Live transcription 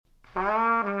Rodney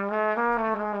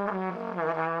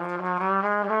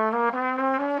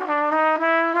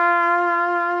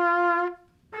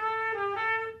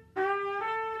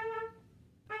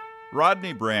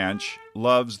Branch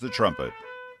loves the trumpet.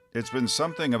 It's been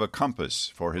something of a compass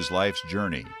for his life's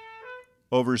journey.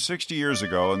 Over 60 years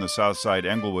ago in the Southside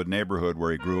Englewood neighborhood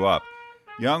where he grew up,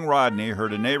 young Rodney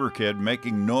heard a neighbor kid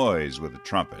making noise with a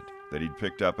trumpet that he'd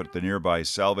picked up at the nearby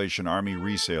Salvation Army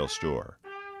resale store.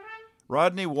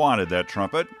 Rodney wanted that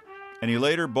trumpet, and he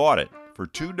later bought it for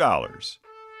 $2,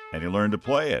 and he learned to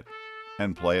play it,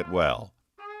 and play it well.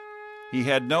 He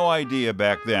had no idea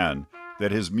back then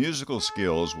that his musical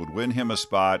skills would win him a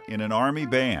spot in an Army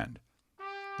band,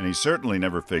 and he certainly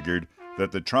never figured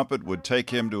that the trumpet would take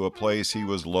him to a place he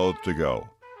was loath to go,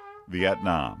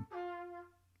 Vietnam.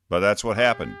 But that's what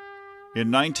happened.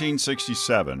 In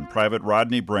 1967, Private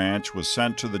Rodney Branch was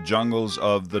sent to the jungles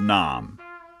of the Nam,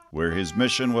 where his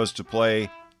mission was to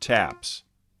play taps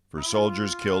for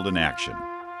soldiers killed in action.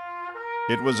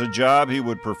 It was a job he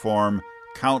would perform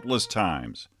countless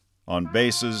times on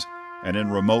bases and in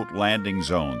remote landing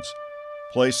zones,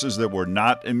 places that were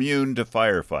not immune to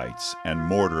firefights and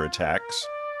mortar attacks.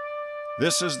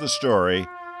 This is the story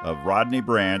of Rodney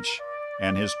Branch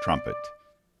and his trumpet.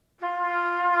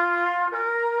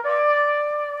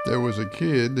 There was a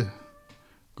kid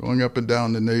going up and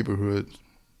down the neighborhood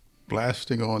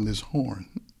blasting on this horn.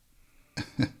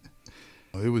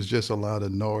 It was just a lot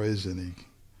of noise, and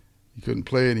he couldn't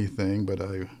play anything, but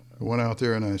I went out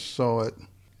there and I saw it,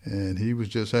 and he was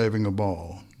just having a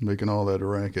ball, making all that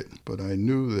racket. But I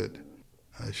knew that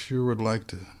I sure would like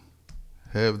to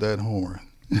have that horn.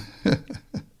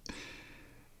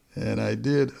 And I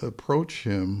did approach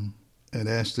him and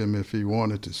asked him if he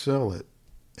wanted to sell it.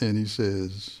 And he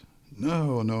says,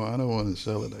 no, I don't want to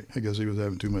sell it. I guess he was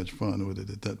having too much fun with it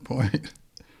at that point.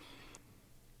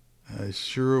 I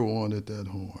sure wanted that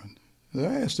horn. And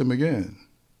I asked him again.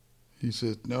 He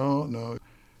said, no.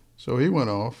 So he went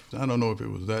off. I don't know if it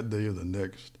was that day or the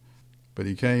next, but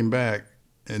he came back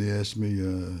and he asked me,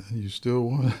 you still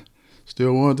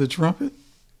want the trumpet?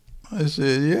 I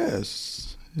said,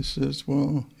 yes. He says,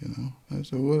 well, I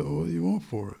said, what do you want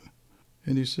for it?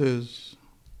 And he says,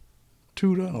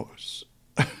 $2.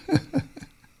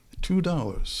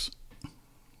 $2.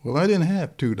 Well, I didn't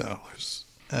have $2.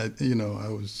 I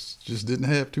didn't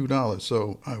have $2.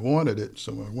 So I wanted it.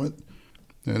 So I went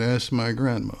and asked my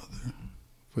grandmother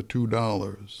for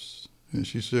 $2. And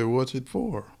she said, what's it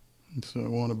for? And so I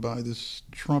want to buy this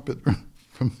trumpet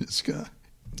from this guy.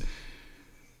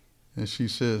 And she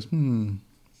says,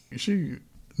 She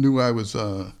knew I was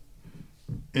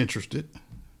interested.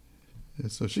 And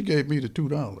so she gave me the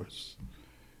 $2.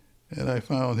 And I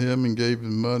found him and gave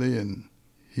him money, and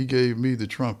he gave me the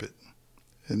trumpet.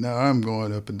 And now I'm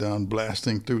going up and down,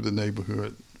 blasting through the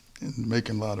neighborhood and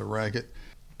making a lot of racket.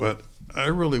 But I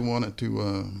really wanted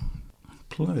to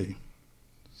play.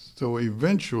 So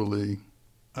eventually,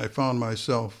 I found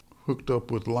myself hooked up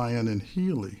with Lyon and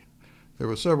Healy. There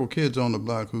were several kids on the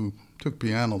block who took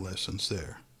piano lessons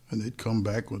there, and they'd come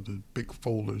back with the big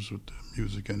folders with the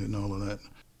music in it and all of that.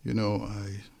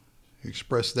 I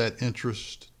expressed that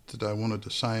interest that I wanted to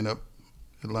sign up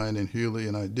at Lyon and Healy,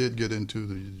 and I did get into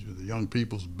the Young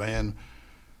People's Band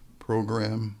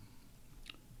program.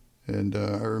 And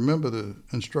I remember the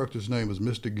instructor's name was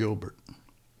Mr. Gilbert.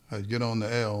 I'd get on the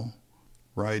L,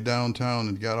 ride downtown,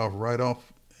 and got right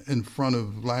off in front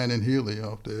of Lyon and Healy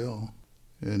off the L,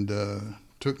 and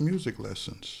took music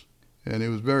lessons. And it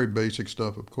was very basic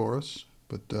stuff, of course,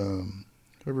 but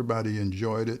everybody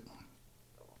enjoyed it,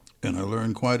 and I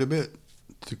learned quite a bit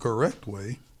the correct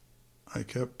way. I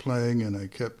kept playing and I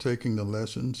kept taking the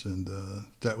lessons, and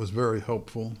that was very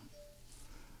helpful.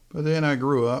 But then I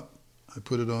grew up. I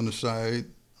put it on the side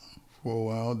for a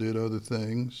while, did other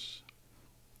things.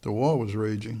 The war was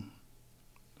raging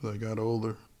as I got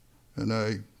older, and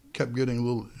I kept getting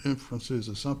little inferences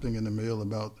or something in the mail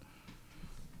about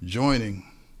joining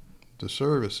the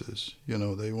services.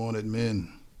 They wanted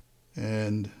men.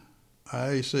 And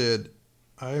I said,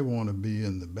 I want to be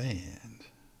in the band.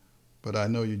 But I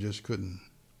know you just couldn't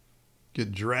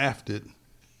get drafted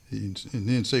and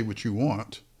then say what you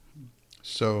want.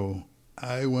 So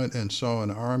I went and saw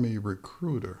an Army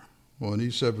recruiter on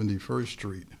East 71st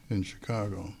Street in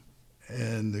Chicago.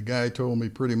 And the guy told me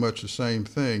pretty much the same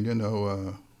thing.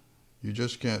 You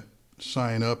just can't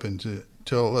sign up and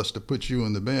tell us to put you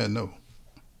in the band. No.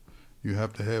 You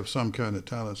have to have some kind of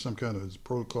talent, some kind of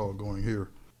protocol going here.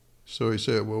 So he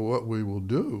said, well, what we will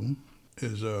do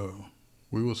is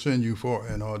we will send you for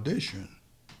an audition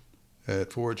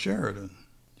at Fort Sheridan.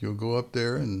 You'll go up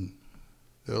there and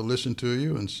they'll listen to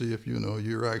you and see if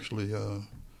you're actually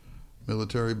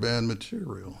military band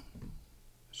material.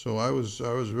 So I was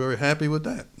very happy with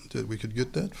that we could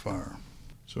get that far.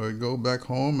 So I go back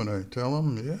home and I tell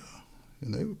them, yeah,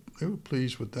 and they were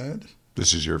pleased with that.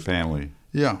 This is your family.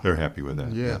 Yeah. They're happy with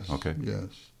that. Yes. Yeah. Okay.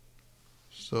 Yes.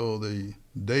 So the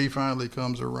day finally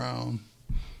comes around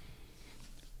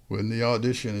when the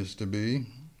audition is to be,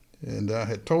 and I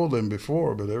had told them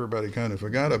before, but everybody kind of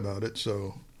forgot about it,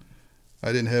 so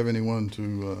I didn't have anyone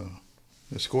to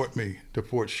escort me to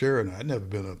Fort Sheridan. I'd never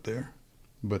been up there.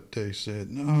 But they said,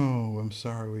 no, I'm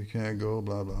sorry, we can't go,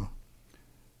 blah, blah.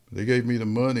 They gave me the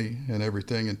money and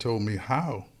everything and told me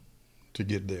how to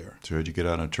get there. So did you get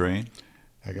on a train?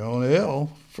 I got on the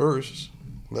L first,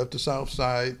 left the south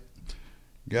side,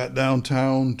 got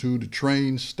downtown to the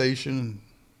train station,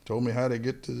 told me how to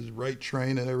get to the right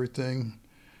train and everything.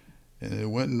 And it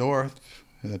went north,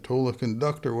 and I told the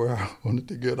conductor where I wanted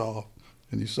to get off,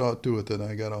 and he saw to it that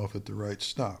I got off at the right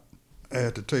stop. I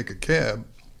had to take a cab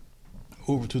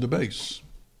over to the base.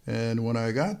 And when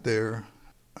I got there,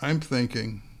 I'm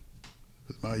thinking,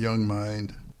 with my young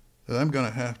mind, that I'm going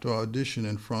to have to audition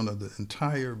in front of the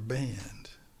entire band.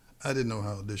 I didn't know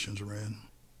how auditions ran.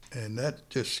 And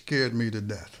that just scared me to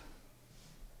death,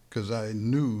 because I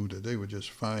knew that they would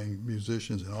just find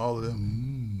musicians and all of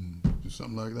them,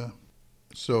 something like that.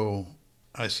 So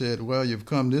I said, well, you've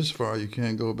come this far, you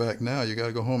can't go back now. You got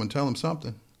to go home and tell them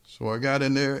something. So I got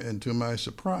in there, and to my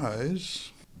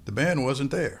surprise, the band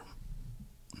wasn't there.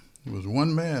 There was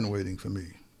one man waiting for me,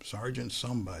 Sergeant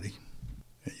somebody.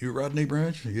 And you Rodney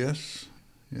Branch? Yes.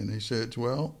 And he said,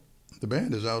 well, the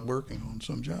band is out working on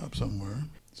some job somewhere.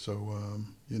 So,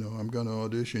 I'm going to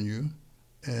audition you.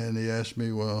 And he asked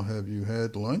me, well, have you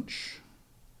had lunch?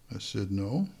 I said,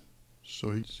 no.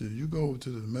 So he said, you go over to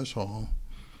the mess hall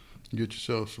and get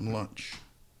yourself some lunch.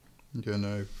 And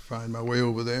I find my way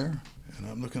over there, and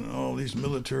I'm looking at all these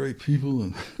military people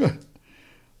and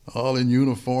all in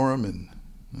uniform, and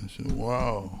I said,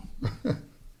 wow.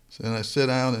 So then I sit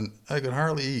down, and I could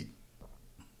hardly eat.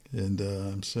 And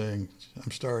I'm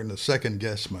starting to second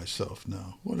guess myself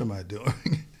now. What am I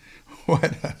doing? Why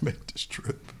did I make this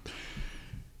trip?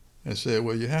 I said,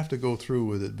 well, you have to go through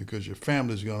with it because your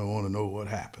family's going to want to know what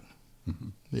happened. Mm-hmm.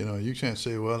 You can't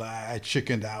say, well, I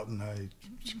chickened out and I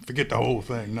forget the whole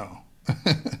thing. No.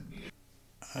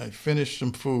 I finished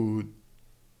some food,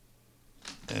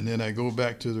 and then I go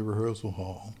back to the rehearsal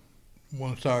hall.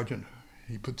 One sergeant,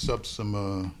 he puts up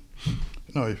some,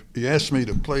 he asked me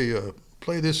to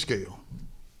play this scale.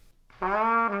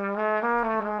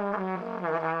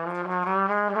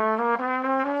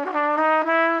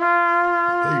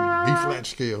 B-flat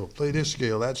scale, play this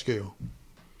scale, that scale.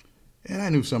 And I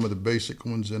knew some of the basic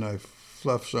ones, and I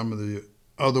fluffed some of the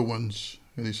other ones.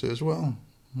 And he says, well,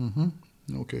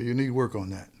 okay, you need work on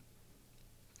that.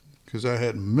 Because I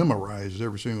had memorized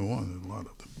every single one, a lot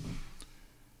of them.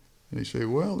 And he said,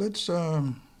 well, let's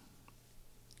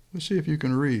see if you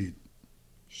can read.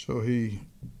 So he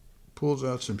pulls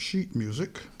out some sheet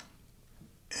music,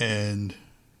 and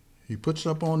he puts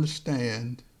up on the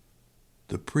stand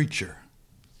The Preacher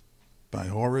by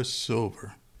Horace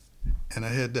Silver. And I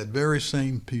had that very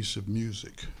same piece of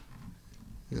music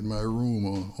in my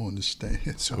room on the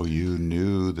stand. So you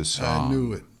knew the song? I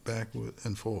knew it backward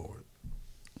and forward.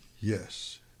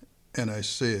 Yes. And I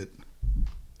said,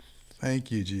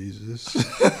 thank you, Jesus.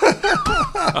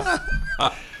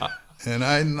 And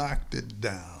I knocked it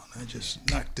down. I just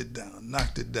knocked it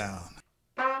down.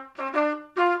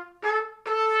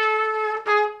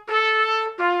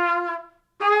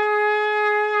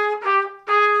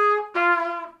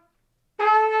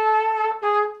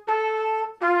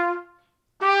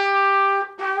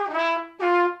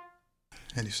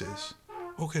 And he says,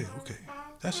 okay,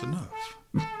 that's enough.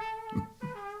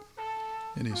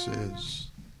 And he says,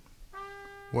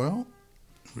 well,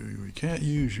 we can't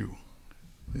use you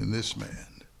in this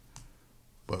band,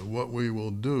 but what we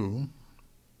will do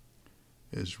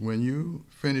is when you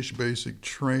finish basic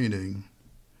training,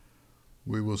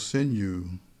 we will send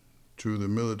you to the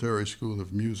Military School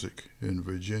of Music in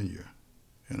Virginia.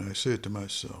 And I said to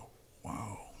myself,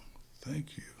 wow,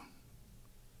 thank you.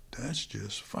 That's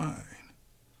just fine.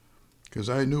 Because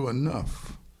I knew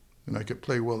enough, and I could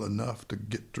play well enough to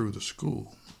get through the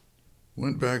school.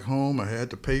 Went back home, I had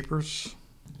the papers,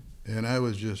 and I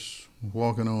was just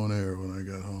walking on air when I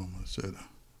got home. I said,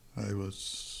 I was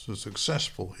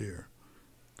successful here.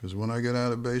 Because when I get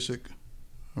out of basic,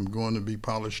 I'm going to be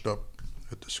polished up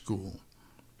at the school.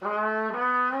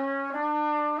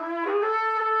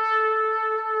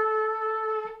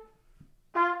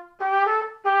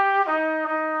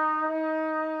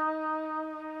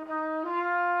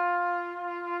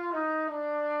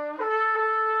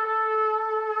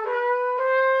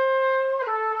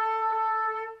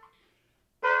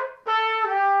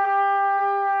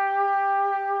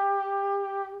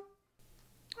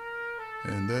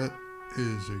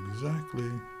 exactly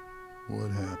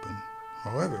what happened.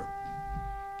 However,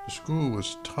 the school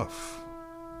was tough,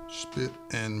 spit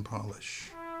and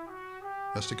polish.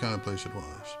 That's the kind of place it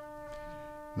was.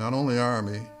 Not only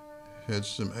Army, had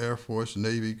some Air Force,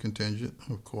 Navy contingent,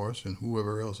 of course, and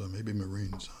whoever else, maybe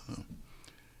Marines, I don't know.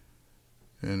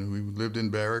 And we lived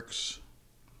in barracks,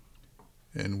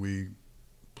 and we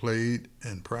played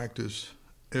and practiced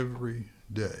every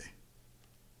day.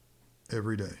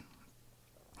 Every day.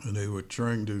 And they were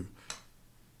trying to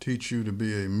teach you to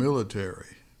be a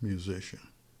military musician.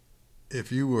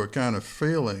 If you were kind of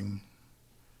failing,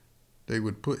 they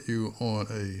would put you on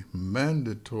a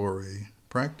mandatory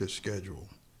practice schedule,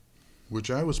 which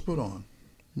I was put on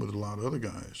with a lot of other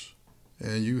guys.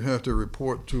 And you have to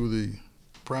report to the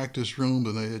practice rooms,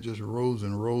 and they had just rows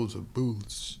and rows of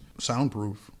booths,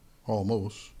 soundproof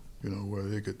almost, where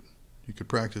you could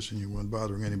practice and you weren't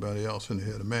bothering anybody else. And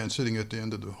they had a man sitting at the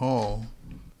end of the hall,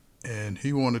 and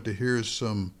he wanted to hear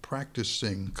some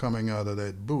practicing coming out of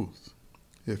that booth.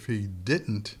 If he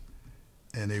didn't,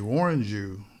 and they warned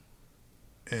you,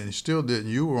 and he still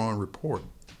didn't, you were on report.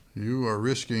 You are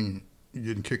risking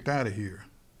getting kicked out of here.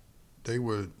 They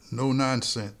were no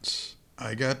nonsense.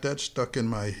 I got that stuck in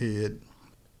my head,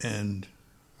 and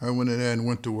I went in there and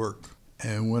went to work.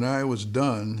 And when I was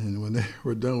done, and when they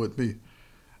were done with me,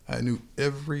 I knew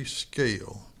every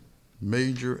scale,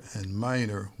 major and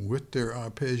minor, with their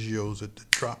arpeggios at the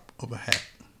drop of a hat.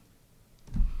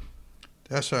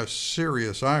 That's how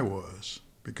serious I was,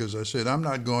 because I said, I'm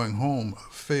not going home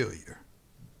a failure.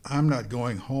 I'm not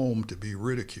going home to be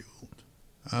ridiculed.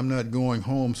 I'm not going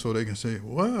home so they can say,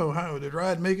 well, how did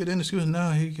Rod make it in the school?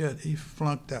 No, he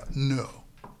flunked out. No.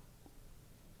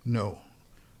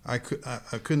 I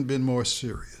couldn't have been more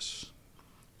serious.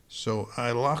 So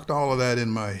I locked all of that in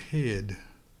my head.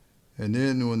 And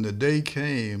then when the day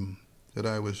came that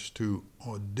I was to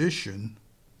audition,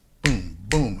 boom,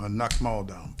 boom, I knocked them all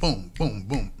down. Boom, boom,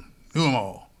 boom. Knew them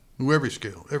all. Knew every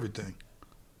scale, everything.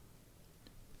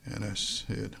 And they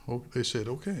said,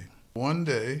 okay. One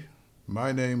day,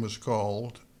 my name was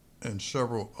called, and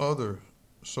several other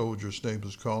soldiers' names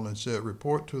was called, and said,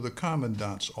 report to the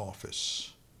commandant's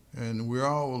office. And we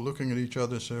all were looking at each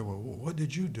other and said, well, what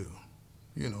did you do?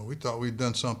 We thought we'd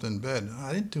done something bad. No,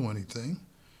 I didn't do anything.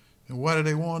 And why did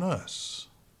they want us?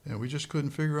 And we just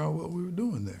couldn't figure out what we were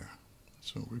doing there.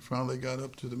 So we finally got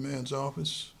up to the man's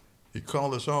office. He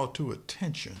called us all to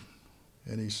attention.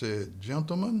 And he said,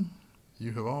 gentlemen,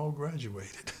 you have all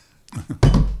graduated.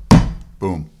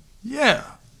 Boom. Yeah.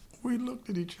 We looked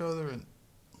at each other and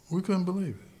we couldn't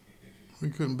believe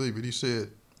it. He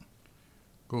said,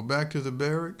 go back to the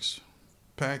barracks,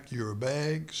 pack your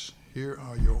bags. Here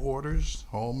are your orders,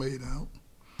 all made out.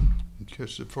 And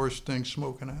catch the first thing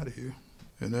smoking out of here.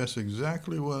 And that's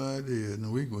exactly what I did.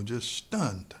 And we were just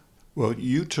stunned. Well,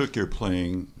 you took your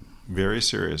playing very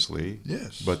seriously.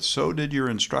 Yes. But so did your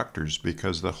instructors,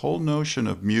 because the whole notion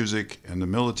of music and the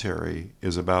military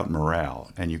is about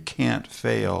morale, and you can't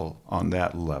fail on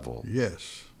that level.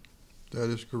 Yes, that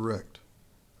is correct.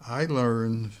 I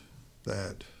learned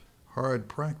that hard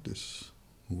practice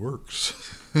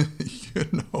works,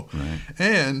 Right.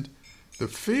 And the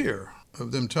fear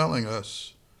of them telling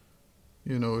us,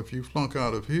 if you flunk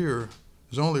out of here,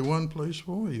 there's only one place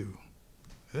for you.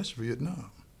 That's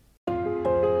Vietnam.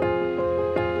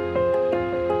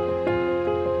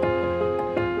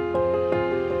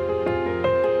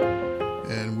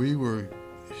 And we were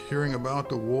hearing about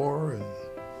the war and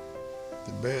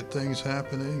the bad things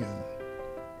happening, and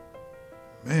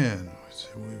man,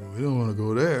 we don't want to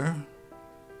go there.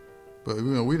 But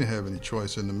we didn't have any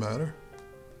choice in the matter.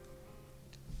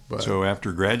 But So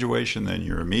after graduation, then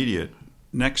your immediate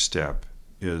next step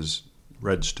is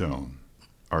Redstone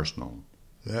Arsenal,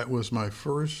 that was my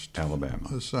first Alabama.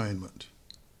 assignment.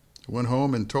 I went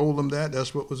home and told them that.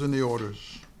 That's what was in the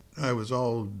orders. I was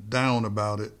all down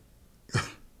about it.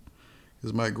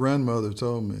 Because my grandmother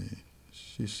told me,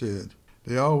 she said,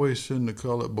 they always send the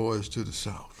colored boys to the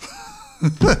South.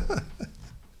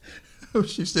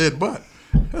 She said, but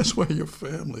that's where your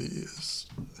family is.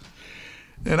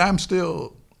 And I'm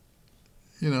still,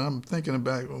 I'm thinking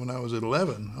back when I was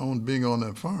 11, on being on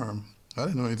that farm. I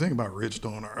didn't know anything about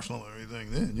Redstone Arsenal or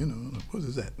anything then, what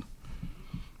is that?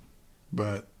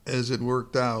 But as it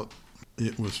worked out,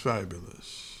 it was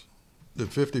fabulous. The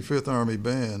 55th Army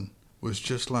Band was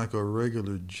just like a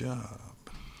regular job.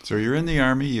 So you're in the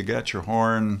Army, you got your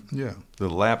horn, Yeah. the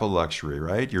lap of luxury,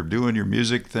 right? You're doing your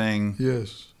music thing,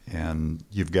 Yes. and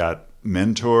you've got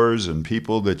mentors and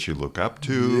people that you look up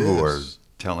to who are Yes.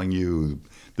 telling you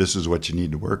this is what you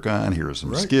need to work on, here are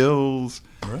some Right. skills.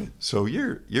 Right. So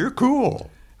you're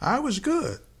cool. I was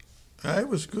good.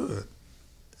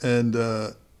 And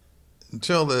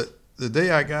until the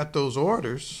day I got those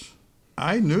orders,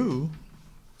 I knew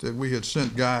that we had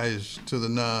sent guys to the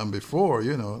NAM before,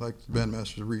 like the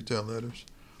Bandmaster Retail Letters.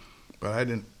 But I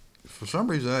didn't, for some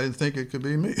reason, I didn't think it could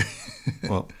be me.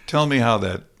 Well, tell me how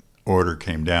that order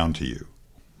came down to you.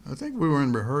 I think we were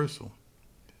in rehearsal.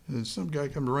 And some guy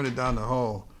comes running down the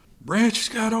hall. Branch has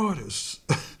got orders.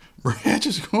 Branch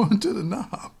is going to the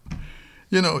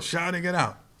NAM, shouting it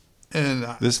out. And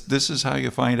this is how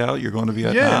you find out you're going to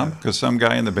Vietnam? Because some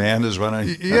guy in the band is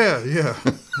running. Yeah.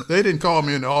 They didn't call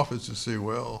me in the office and say,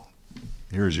 well,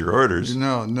 here's your orders.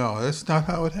 No, that's not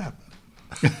how it happened.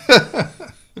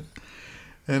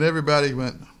 And everybody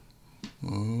went,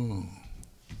 oh,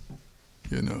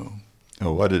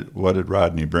 Oh, what did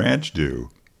Rodney Branch do?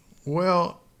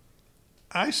 Well,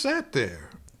 I sat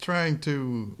there trying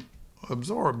to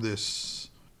absorb this.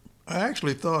 I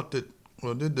actually thought that,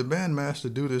 well, did the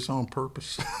bandmaster do this on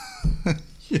purpose?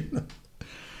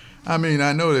 I mean,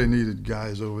 I know they needed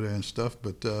guys over there and stuff,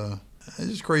 but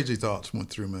just crazy thoughts went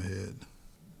through my head.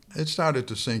 It started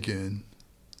to sink in,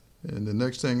 and the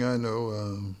next thing I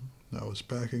know, I was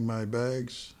packing my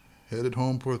bags, headed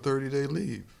home for a 30-day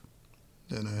leave.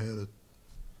 And I had a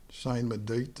assignment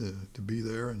date to be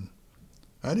there, and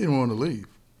I didn't want to leave,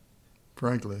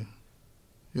 frankly.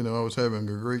 I was having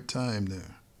a great time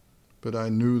there. But I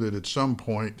knew that at some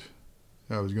point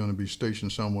I was going to be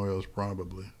stationed somewhere else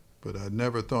probably. But I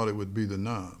never thought it would be the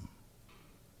NAM.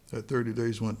 That 30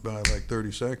 days went by like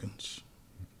 30 seconds.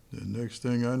 The next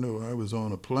thing I know, I was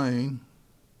on a plane.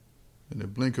 In the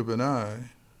blink of an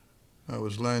eye, I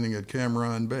was landing at Cam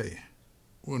Ranh Bay.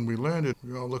 When we landed,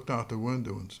 we all looked out the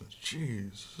window and said,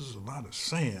 geez, this is a lot of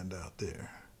sand out there.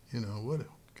 What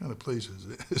kind of place is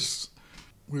this?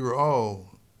 We were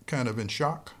all kind of in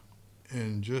shock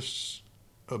and just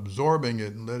absorbing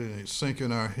it and letting it sink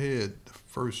in our head the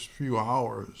first few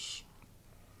hours.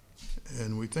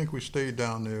 And we think we stayed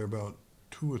down there about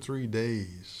 2 or 3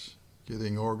 days,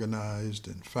 getting organized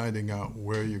and finding out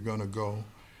where you're going to go.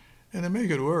 And to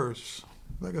make it worse,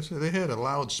 like I said, they had a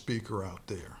loudspeaker out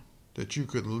there that you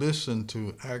could listen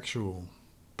to actual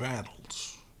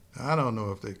battles. I don't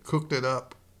know if they cooked it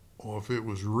up or if it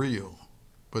was real,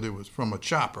 but it was from a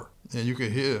chopper. And you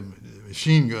could hear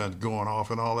machine guns going off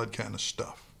and all that kind of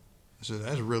stuff. I said,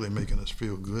 that's really making us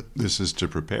feel good. This is to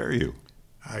prepare you.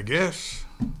 I guess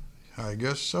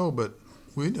so, but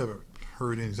we never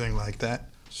heard anything like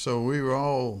that. So we were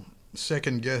all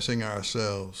second-guessing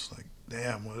ourselves, like,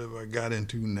 damn, what have I got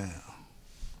into now?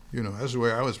 That's the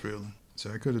way I was feeling.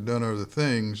 So I could have done other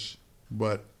things,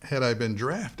 but had I been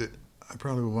drafted, I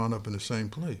probably would wound up in the same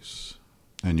place.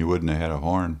 And you wouldn't have had a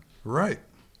horn. Right.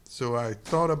 So I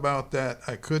thought about that.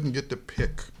 I couldn't get to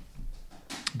pick,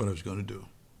 but I was going to do.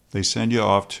 They send you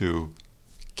off to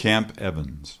Camp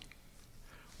Evans.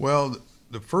 Well,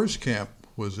 the first camp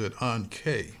was at An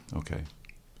Khe. Okay.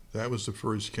 That was the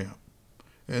first camp.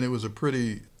 And it was a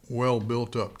pretty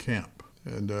well-built-up camp.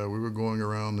 And we were going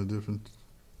around the different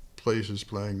places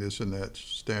playing this and that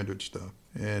standard stuff.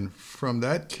 And from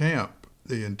that camp,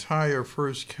 the entire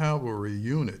 1st Cavalry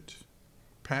unit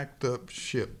packed up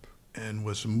ship and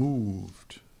was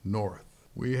moved north.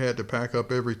 We had to pack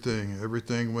up everything.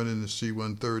 Everything went in the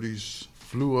C-130s,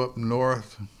 flew up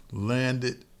north,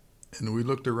 landed, and we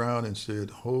looked around and said,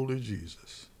 holy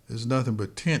Jesus, there's nothing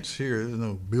but tents here. There's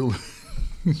no building.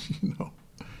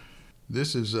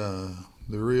 This is the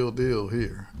real deal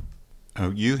here.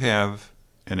 You have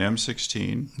an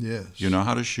M16. Yes. You know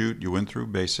how to shoot. You went through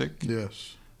basic.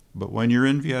 Yes. But when you're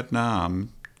in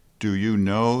Vietnam, do you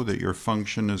know that your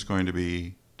function is going to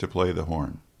be to play the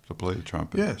horn, to play the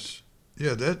trumpet? Yes.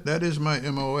 Yeah, that is my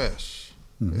MOS.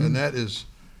 Mm-hmm. And that is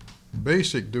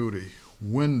basic duty.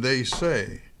 When they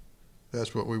say,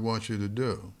 that's what we want you to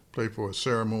do. Play for a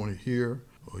ceremony here,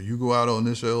 or you go out on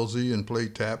this LZ and play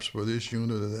taps for this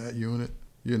unit or that unit.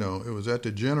 It was at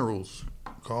the general's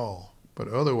call. But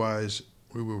otherwise,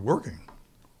 we were working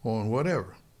on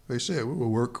whatever. They said we were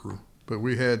work crew. But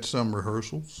we had some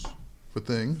rehearsals for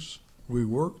things. We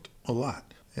worked a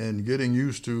lot. And getting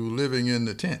used to living in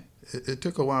the tent. It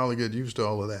took a while to get used to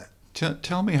all of that.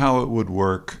 Tell me how it would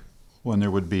work when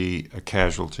there would be a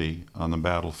casualty on the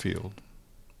battlefield,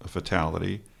 a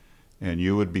fatality, and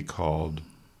you would be called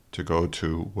to go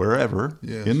to wherever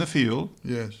Yes. in the field,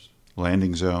 Yes.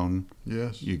 landing zone.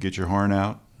 Yes. You get your horn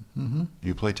out. Mm-hmm.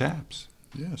 You play taps.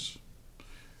 Yes.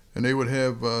 And they would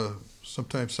have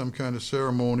sometimes some kind of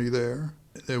ceremony there.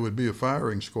 There would be a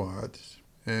firing squad,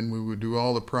 and we would do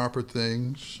all the proper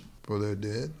things for their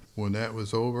dead. When that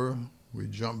was over,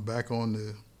 we'd jump back on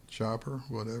the chopper,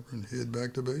 whatever, and head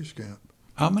back to base camp.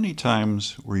 How many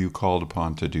times were you called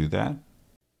upon to do that?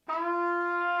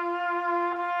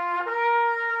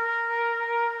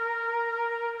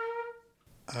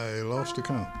 I lost the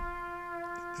count.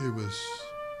 It was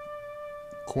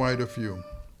quite a few.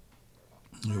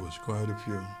 It was quite a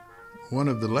few. One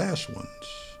of the last ones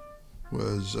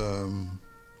was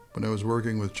when I was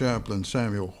working with Chaplain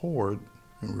Samuel Hord,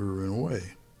 and we were in Way.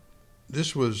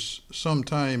 This was some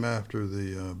time after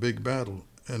the big battle,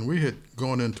 and we had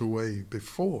gone into Way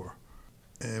before,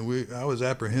 and I was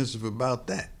apprehensive about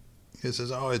that. He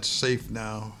says, "Oh, it's safe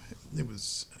now."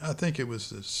 I think it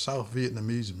was the South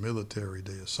Vietnamese Military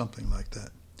Day or something like that.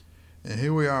 And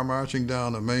here we are marching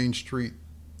down the main street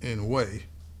in Way,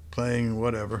 playing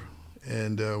whatever,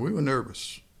 and we were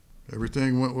nervous.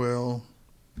 Everything went well,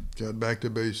 got back to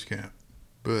base camp,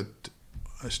 but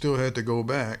I still had to go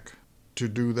back to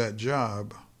do that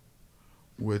job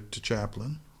with the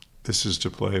chaplain. This is to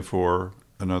play for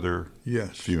another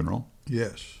funeral?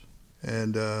 Yes.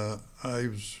 And we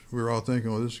were all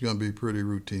thinking, well, this is going to be pretty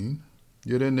routine.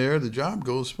 Get in there, the job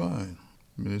goes fine.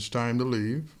 I mean, it's time to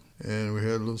leave. And we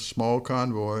had a little small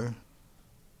convoy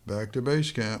back to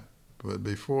base camp. But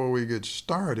before we get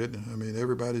started, I mean,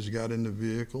 everybody's got in the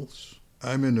vehicles.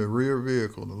 I'm in the rear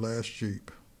vehicle, the last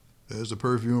Jeep. There's the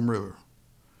Perfume River.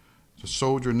 There's a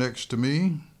soldier next to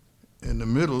me. In the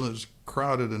middle is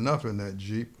crowded enough in that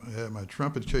Jeep. I had my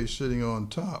trumpet case sitting on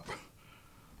top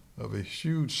of a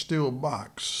huge steel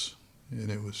box, and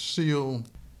it was sealed,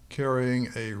 carrying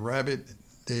a rabid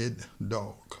dead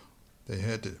dog. They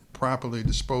had to properly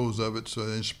dispose of it so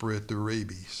they didn't spread the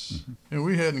rabies. Mm-hmm. And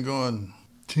we hadn't gone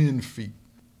 10 feet,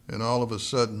 and all of a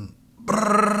sudden,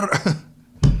 brrr,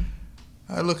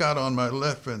 I look out on my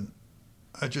left, and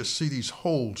I just see these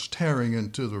holes tearing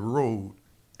into the road,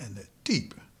 and they're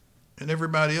deep. And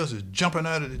everybody else is jumping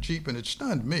out of the Jeep, and it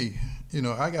stunned me. You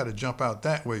know, I got to jump out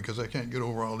that way because I can't get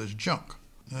over all this junk.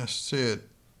 And I said,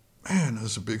 man,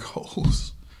 those are big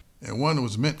holes. And one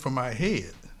was meant for my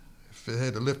head, if it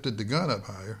had lifted the gun up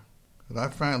higher. And I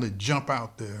finally jump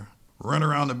out there, run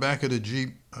around the back of the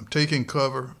Jeep. I'm taking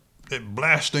cover. They're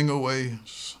blasting away.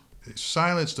 They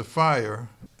silenced the fire,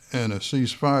 and a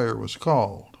ceasefire was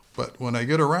called. But when I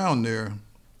get around there,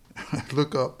 I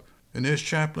look up, and there's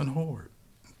Chaplain Hord.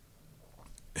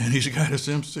 And he's got his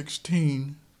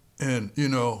M16, and, you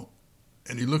know,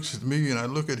 and he looks at me, and I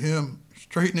look at him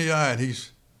straight in the eye, and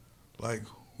he's like,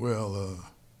 well,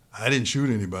 I didn't shoot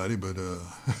anybody, but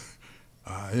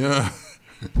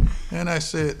And I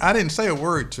said, I didn't say a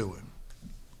word to him,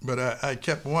 but I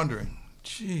kept wondering,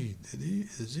 gee,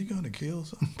 is he going to kill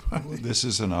somebody? Well, this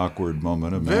is an awkward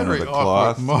moment. A man of the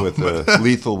cloth with a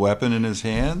lethal weapon in his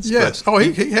hands. Yes. Oh,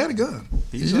 he had a gun.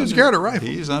 He just carried a rifle.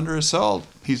 He's under assault.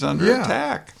 He's under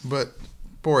attack. But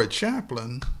for a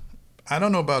chaplain, I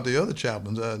don't know about the other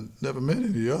chaplains. I never met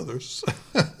any others.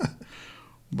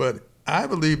 But I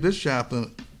believe this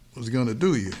chaplain was going to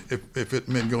do you if it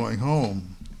meant going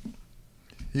home.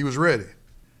 He was ready.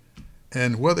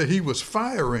 And whether he was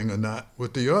firing or not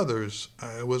with the others,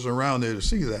 I wasn't around there to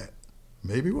see that.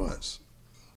 Maybe was.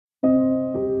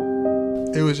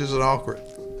 It was just awkward.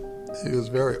 It was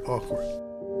very awkward.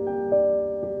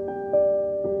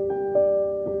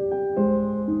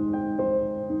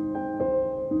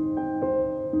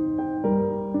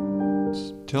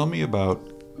 Tell me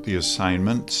about the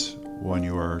assignments when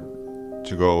you are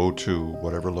to go to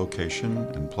whatever location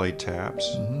and play taps.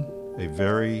 Mm-hmm. A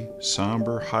very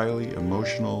somber, highly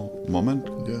emotional moment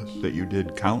that you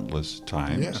did countless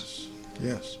times.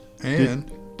 Yes. And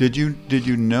did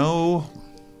you know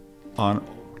on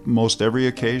most every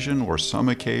occasion or some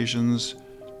occasions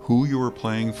who you were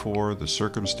playing for, the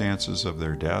circumstances of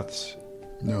their deaths?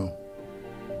 No.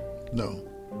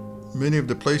 Many of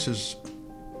the places,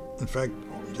 in fact,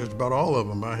 just about all of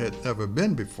them I had never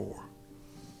been before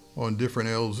on different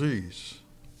LZs.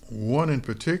 One in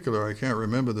particular, I can't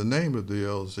remember the name of the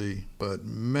LZ, but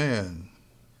man,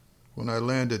 when I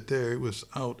landed there, it was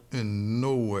out in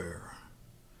nowhere.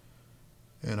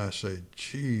 And I said,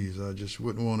 geez, I just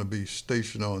wouldn't want to be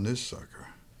stationed on this sucker.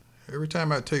 Every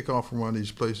time I take off from one of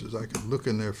these places, I could look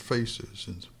in their faces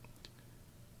and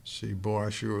see, boy, I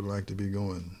sure would like to be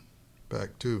going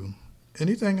back too.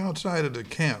 Anything outside of the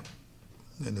camp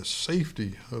and the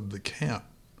safety of the camp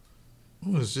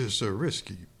was just a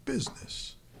risky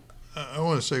business. I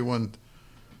want to say one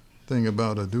thing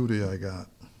about a duty I got.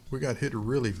 We got hit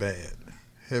really bad,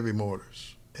 heavy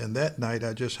mortars. And that night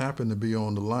I just happened to be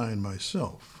on the line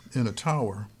myself in a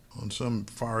tower on some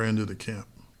far end of the camp.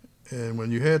 And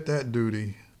when you had that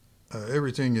duty,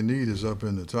 everything you need is up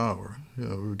in the tower. You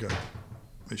know, we've got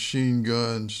machine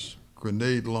guns,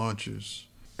 grenade launchers,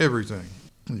 everything.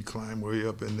 And you climb way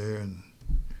up in there and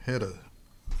had a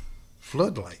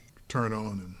floodlight turn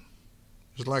on, and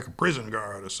it was like a prison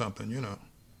guard or something, you know.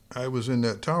 I was in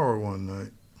that tower one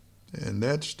night, And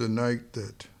that's the night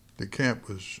that the camp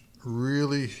was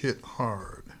really hit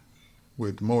hard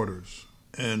with mortars.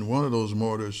 And one of those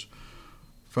mortars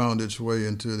found its way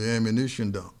into the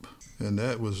ammunition dump. And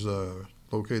that was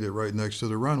located right next to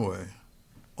the runway.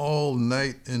 All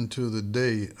night into the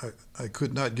day, I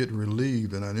could not get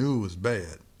relieved, and I knew it was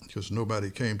bad because nobody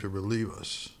came to relieve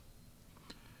us.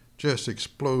 Just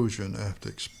explosion after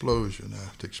explosion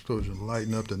after explosion,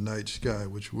 lighting up the night sky,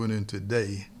 which went into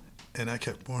day. And I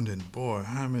kept wondering, boy,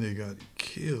 how many got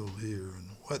killed here, and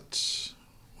what's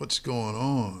going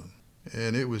on?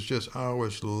 And it was just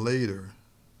hours later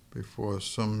before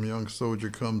some young soldier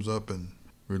comes up and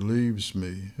relieves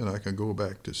me, and I can go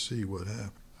back to see what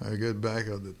happened. I get back,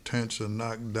 the tents are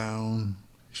knocked down,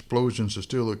 explosions are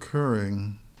still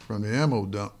occurring from the ammo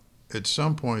dump. At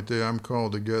some point there, I'm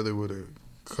called together with a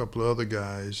couple of other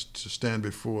guys to stand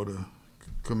before the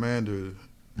commander,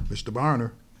 Mr.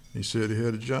 Barner. He said he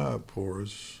had a job for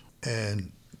us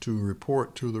and to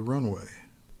report to the runway.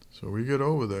 So we get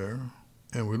over there,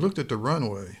 and we looked at the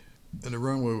runway, and the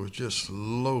runway was just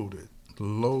loaded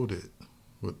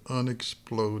with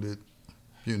unexploded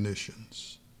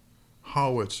munitions,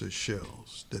 howitzer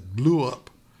shells that blew up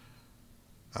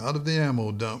out of the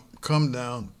ammo dump, come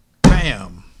down,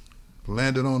 bam,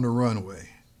 landed on the runway.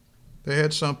 They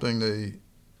had something they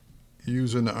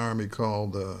use in the Army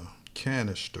called a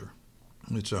canister.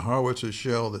 It's a howitzer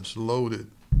shell that's loaded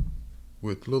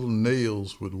with little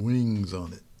nails with wings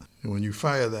on it. And when you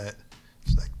fire that,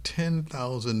 it's like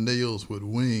 10,000 nails with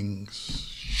wings,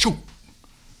 shoot,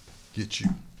 get you.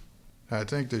 I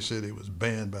think they said it was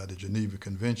banned by the Geneva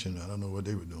Convention. I don't know what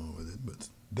they were doing with it, but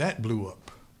that blew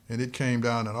up. And it came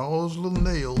down, and all those little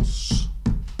nails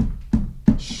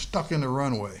stuck in the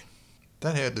runway.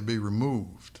 That had to be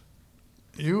removed.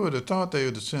 You would have thought they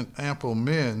would have sent ample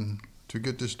men to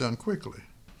get this done quickly.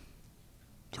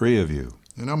 3 of you.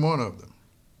 And I'm one of them.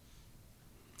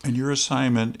 And your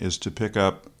assignment is to pick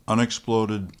up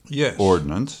unexploded Yes.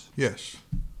 ordnance. Yes.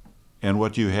 And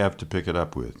what do you have to pick it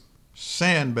up with?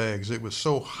 Sandbags. It was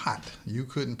so hot you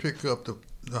couldn't pick up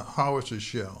the howitzer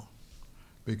shell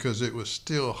because it was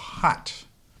still hot.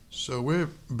 So we're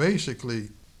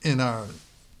basically in our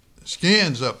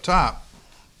skins up top,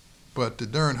 but the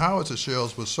darn howitzer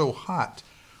shells were so hot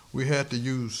we had to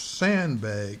use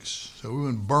sandbags so we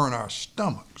wouldn't burn our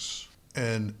stomachs.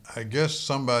 And I guess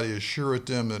somebody assured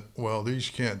them that, well, these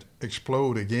can't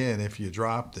explode again if you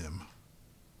drop them.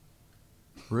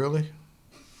 Really?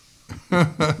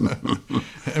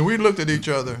 And we looked at each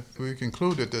other. We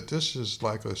concluded that this is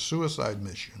like a suicide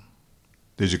mission.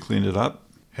 Did you clean it up?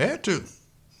 Had to.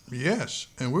 Yes.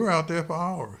 And we were out there for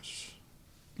hours.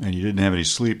 And you didn't have any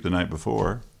sleep the night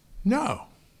before? No.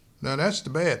 Now, that's the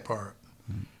bad part.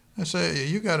 I say,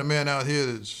 you got a man out here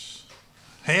that's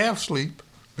half asleep,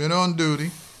 been on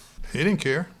duty. He didn't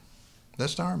care.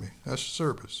 That's the Army. That's the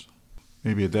service.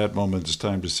 Maybe at that moment it's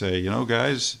time to say, you know,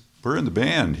 guys, we're in the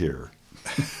band here.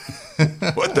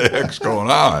 What the heck's going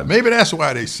on? Maybe that's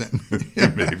why they sent me.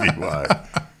 Maybe why.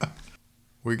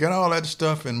 We got all that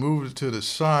stuff and moved it to the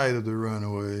side of the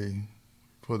runway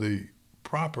for the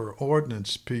proper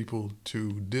ordnance people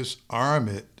to disarm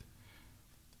it.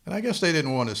 And I guess they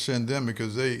didn't want to send them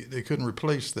because they couldn't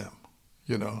replace them.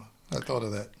 You know, I thought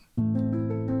of that.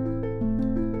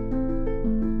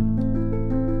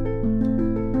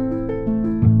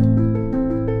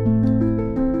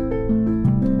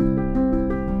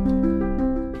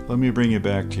 Let me bring you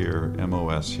back to your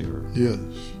MOS here. Yes.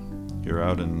 You're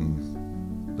out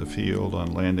in the field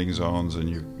on landing zones, and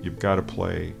you've got to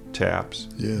play taps.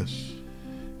 Yes.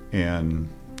 And,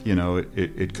 you know,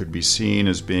 it could be seen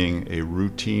as being a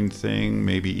routine thing,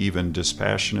 maybe even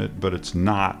dispassionate, but it's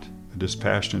not a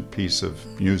dispassionate piece of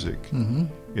music. Mm-hmm.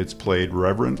 It's played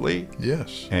reverently.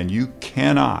 Yes. And you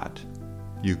cannot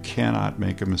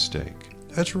make a mistake.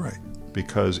 That's right.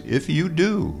 Because if you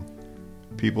do,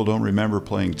 people don't remember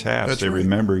playing taps. That's they right.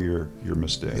 remember your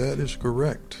mistake. That is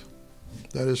correct.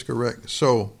 That is correct.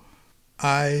 So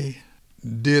I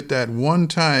did that one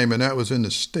time, and that was in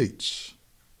the States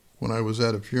when I was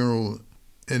at a funeral,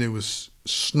 and it was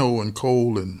snow and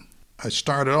cold, and I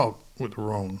started out with the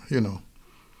wrong, you know.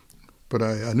 But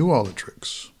I knew all the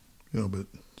tricks, you know, but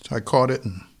I caught it,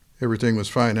 and everything was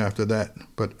fine after that.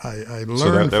 But I learned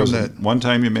so that from was that. One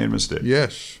time you made a mistake.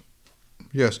 Yes.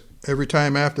 Yes. Every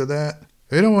time after that,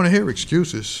 they don't want to hear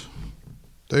excuses.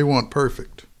 They want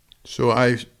perfect. So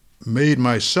I made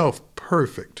myself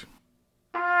perfect.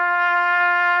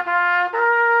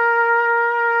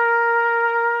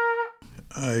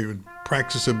 I would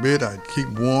practice a bit. I'd keep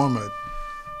warm.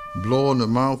 I'd blow on the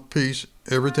mouthpiece.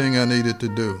 Everything I needed to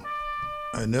do.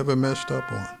 I never messed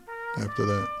up on after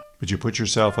that. But you put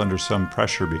yourself under some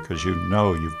pressure because you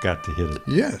know you've got to hit it.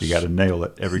 Yes. You got to nail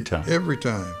it every time. Every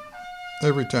time.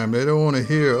 Every time. They don't want to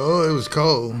hear, oh, it was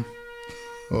cold.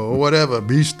 Or whatever,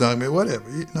 bee stung me, whatever.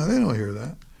 No, they don't hear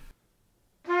that.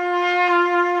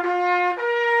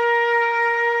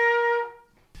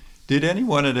 Did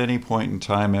anyone at any point in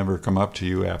time ever come up to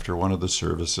you after one of the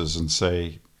services and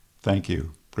say, thank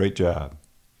you, great job?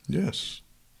 Yes.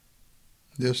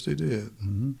 Yes, they did.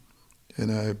 Mm-hmm.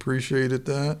 And I appreciated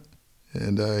that,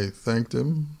 and I thanked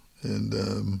them,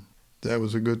 and that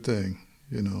was a good thing,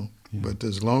 you know. Yeah. But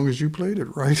as long as you played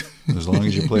it right. As long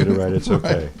as you played it right, it's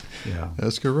okay. Right. Yeah.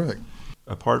 That's correct.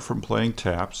 Apart from playing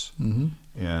taps Mm-hmm.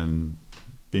 and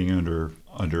being under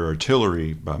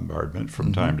artillery bombardment from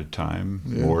Mm-hmm. time to time,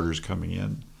 Yeah. mortars coming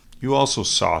in, you also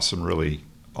saw some really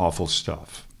awful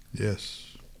stuff.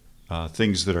 Yes.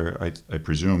 Things that are, I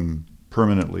presume,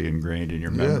 permanently ingrained in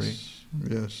your memory.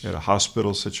 Yes. You had a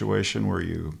hospital situation where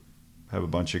you have a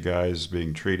bunch of guys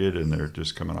being treated and they're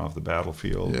just coming off the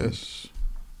battlefield. Yes.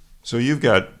 So you've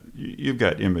got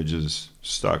images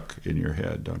stuck in your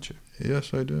head, don't you?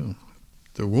 Yes, I do.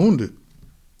 The wounded,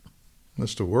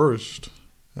 that's the worst.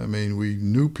 I mean, we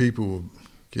knew people were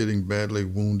getting badly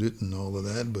wounded and all of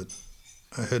that, but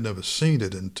I had never seen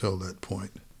it until that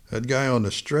point. That guy on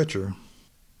the stretcher,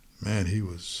 man, he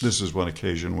was... This is one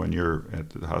occasion when you're at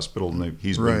the hospital and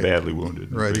he's been Right. badly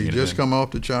wounded. Right, he Bringing it just in. come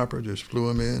off the chopper, just flew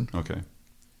him in, Okay.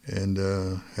 and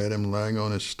had him lying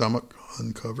on his stomach,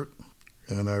 uncovered.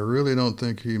 And I really don't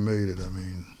think he made it. I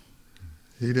mean,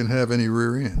 he didn't have any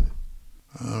rear end.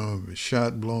 I don't know if he was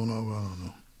shot, blown off, I don't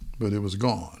know. But it was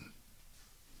gone.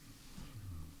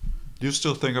 Do you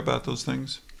still think about those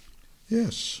things?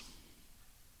 Yes.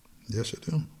 Yes, I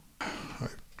do. I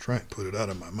try and put it out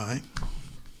of my mind.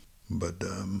 But,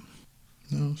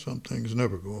 no, some things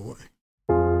never go away.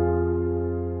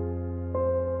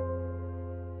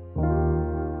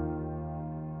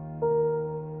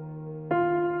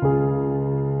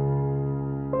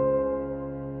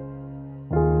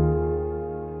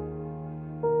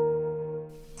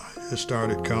 I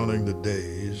started counting the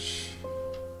days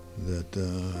that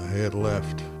I had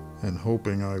left and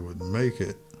hoping I would make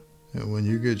it. And when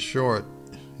you get short,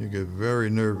 you get very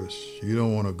nervous. You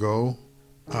don't want to go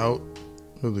out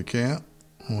of the camp,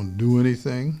 want to do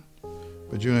anything,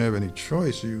 but you don't have any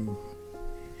choice. You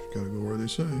got to go where they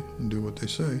say and do what they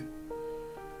say.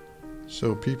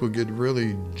 So people get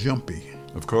really jumpy.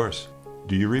 Of course.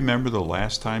 Do you remember the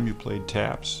last time you played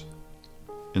taps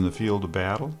in the field of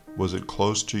battle? Was it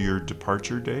close to your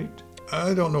departure date?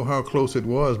 I don't know how close it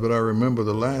was, but I remember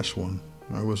the last one.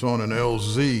 I was on an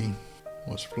LZ,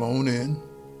 was flown in,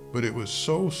 but it was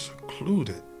so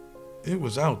secluded. It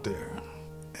was out there.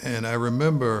 And I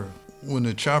remember when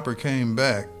the chopper came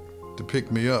back to pick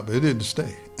me up, it didn't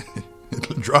stay.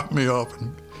 It dropped me off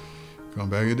and come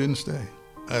back, it didn't stay.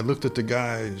 I looked at the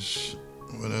guys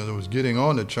when I was getting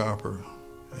on the chopper,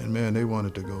 and man, they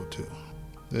wanted to go too.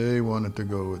 They wanted to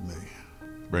go with me.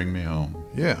 Bring me home.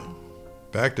 Yeah,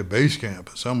 back to base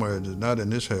camp, somewhere just not in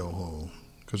this hellhole.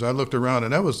 Because I looked around,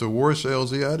 and that was the worst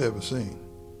LZ I'd ever seen.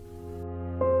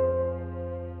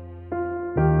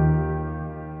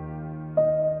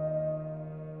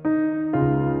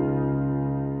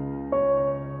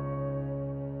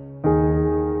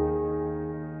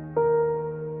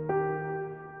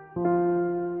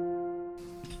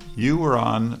 You were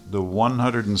on the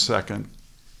 102nd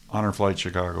Honor Flight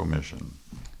Chicago mission.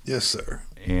 Yes, sir.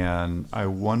 And I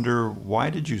wonder, why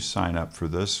did you sign up for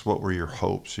this? What were your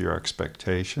hopes, your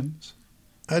expectations?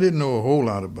 I didn't know a whole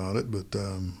lot about it, but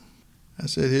I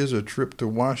said, here's a trip to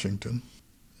Washington,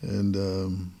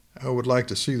 and I would like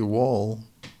to see the wall.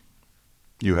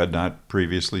 You had not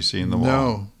previously seen the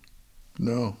wall?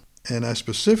 No. And I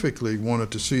specifically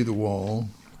wanted to see the wall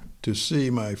to see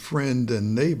my friend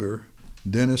and neighbor,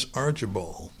 Dennis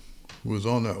Archibald, who was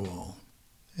on that wall.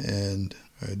 And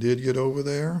I did get over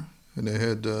there, and they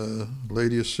had a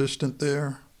lady assistant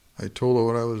there. I told her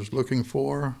what I was looking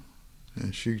for,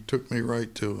 and she took me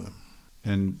right to him.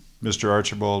 And Mr.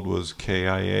 Archibald was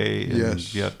KIA in Yes.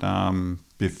 Vietnam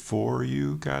before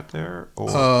you got there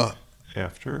or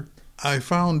after? I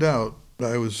found out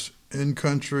I was in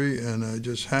country, and I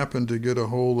just happened to get a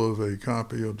hold of a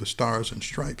copy of the Stars and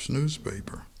Stripes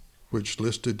newspaper, which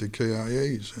listed the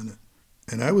KIAs in it.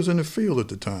 And I was in the field at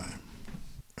the time.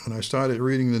 And I started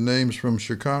reading the names from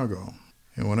Chicago.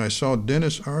 And when I saw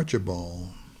Dennis Archibald,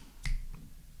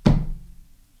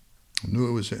 I knew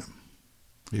it was him.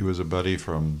 He was a buddy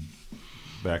from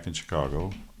back in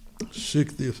Chicago.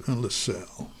 60th and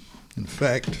LaSalle. In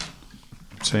fact,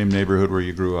 Same neighborhood where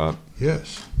you grew up.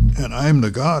 yes. And I'm the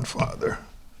godfather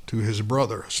to his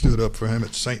brother. Stood up for him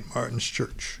at St. Martin's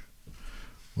Church.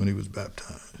 when he was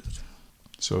baptized.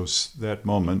 So that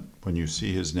moment when you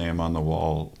see his name on the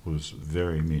wall was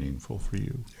very meaningful for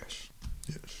you. Yes,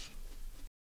 yes.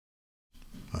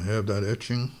 I have that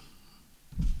etching.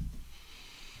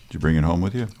 Did you bring it home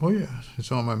with you? Oh, yeah.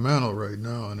 It's on my mantle right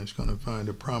now, and it's going to find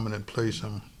a prominent place.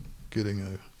 I'm getting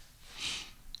a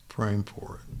frame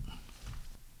for it.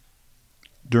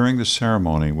 During the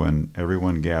ceremony, when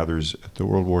everyone gathers at the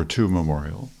World War II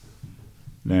Memorial,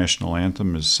 national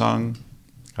anthem is sung,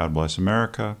 God Bless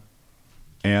America,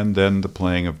 and then the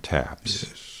playing of taps.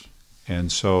 Yes.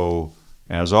 And so,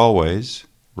 as always,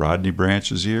 Rodney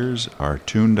Branch's ears are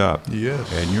tuned up.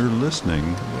 Yes. And you're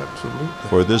listening Absolutely.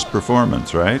 for this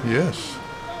performance, right? Yes.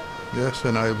 Yes,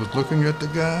 and I was looking at the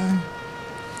guy,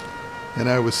 and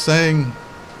I was saying,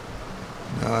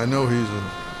 now I know he's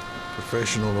a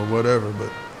professional or whatever, but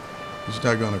he's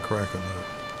not going to crack a nut.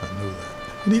 I knew that.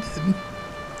 And he didn't.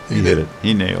 He did it.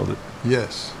 He nailed it.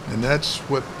 Yes, and that's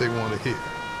what they want to hear.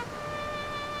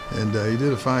 And he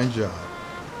did a fine job.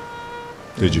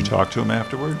 Did you talk to him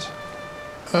afterwards?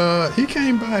 He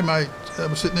came by I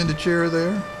was sitting in the chair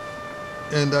there,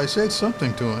 and I said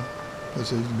something to him. I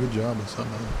said, good job or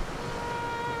something.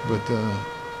 But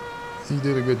he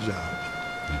did a good job.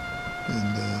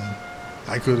 And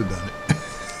I could have done it.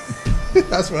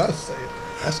 That's what I was saying.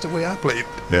 That's the way I played it.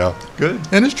 Yeah. Good.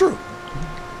 And it's true.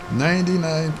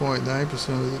 99.9%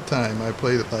 of the time, I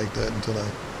played it like that until I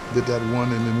did that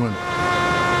one and then won it.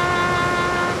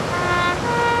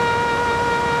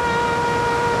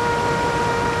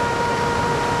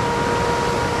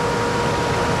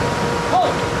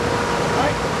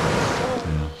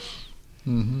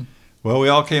 Well, we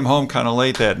all came home kind of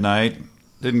late that night.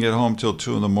 Didn't get home till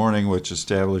 2 a.m, which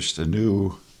established a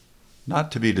new,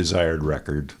 not to be desired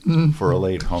record for a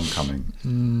late homecoming.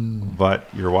 But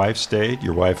your wife stayed.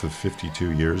 Your wife of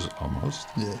 52 years almost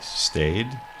stayed,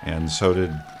 and so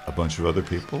did a bunch of other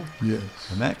people. Yes.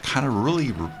 And that kind of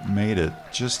really made it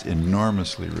just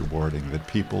enormously rewarding that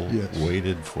people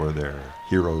waited for their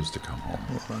heroes to come home.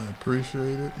 Well, I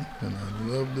appreciate it, and I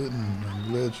loved it, and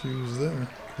I'm glad she was there,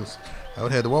 because I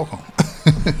would have had to walk home.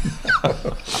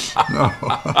 No.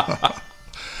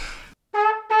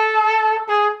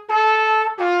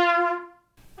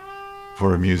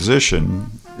 For a musician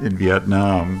in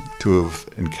Vietnam to have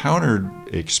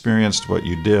experienced what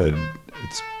you did,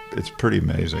 it's pretty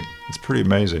amazing. It's pretty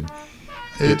amazing.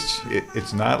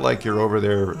 It's not like you're over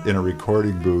there in a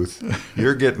recording booth.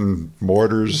 You're getting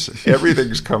mortars.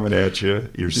 Everything's coming at you.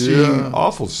 You're seeing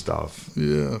awful stuff.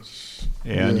 Yes.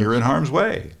 And you're in harm's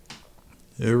way.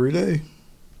 Every day.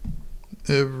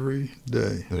 Every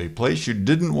day. The place you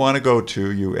didn't want to go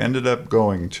to, you ended up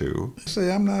going to.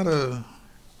 Say, I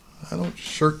don't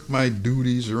shirk my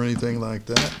duties or anything like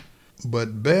that,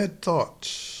 but bad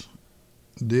thoughts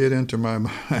did enter my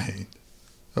mind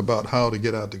about how to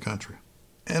get out the country.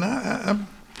 And I'm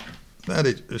not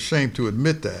ashamed to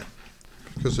admit that,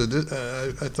 because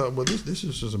I thought, well, this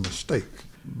is just a mistake.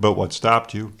 But what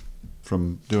stopped you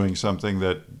from doing something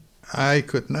that... I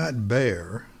could not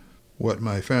bear what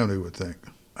my family would think.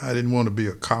 I didn't want to be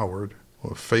a coward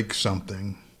or fake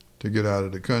something to get out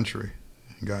of the country.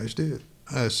 And guys did.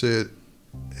 I said,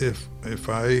 if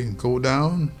I go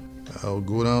down, I'll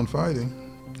go down fighting.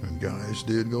 And guys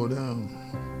did go down.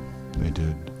 They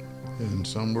did. And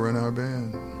some were in our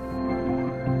band.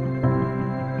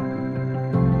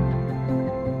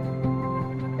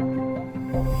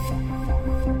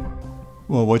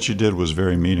 Well, what you did was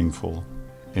very meaningful,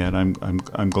 and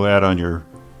I'm glad on your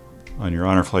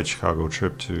Honor Flight Chicago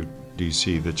trip to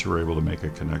D.C. that you were able to make a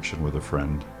connection with a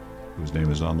friend whose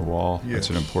name is on the wall. Yes.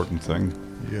 That's an important thing.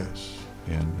 Yes.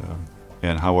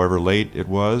 And however late it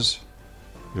was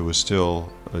still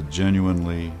a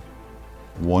genuinely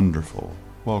wonderful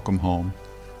welcome home.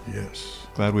 Yes.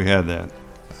 Glad we had that.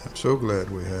 I'm so glad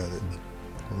we had it.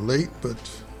 Late, but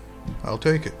I'll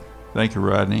take it. Thank you,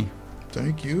 Rodney.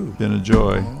 Thank you. Been a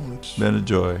joy. Oh, Been a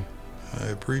joy. I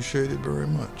appreciate it very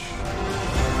much.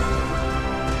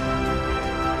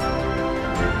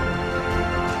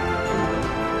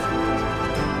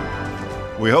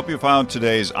 We hope you found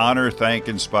today's Honor, Thank,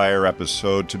 Inspire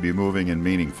episode to be moving and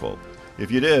meaningful.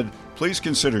 If you did, please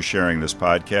consider sharing this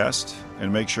podcast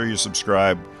and make sure you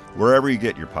subscribe wherever you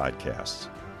get your podcasts.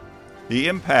 The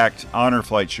impact Honor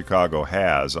Flight Chicago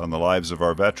has on the lives of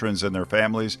our veterans and their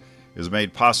families is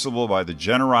made possible by the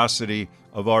generosity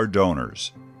of our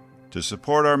donors. To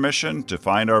support our mission, to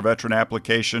find our veteran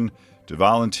application, to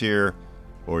volunteer,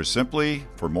 or simply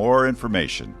for more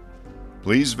information,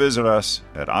 please visit us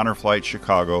at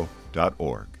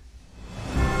honorflightchicago.org.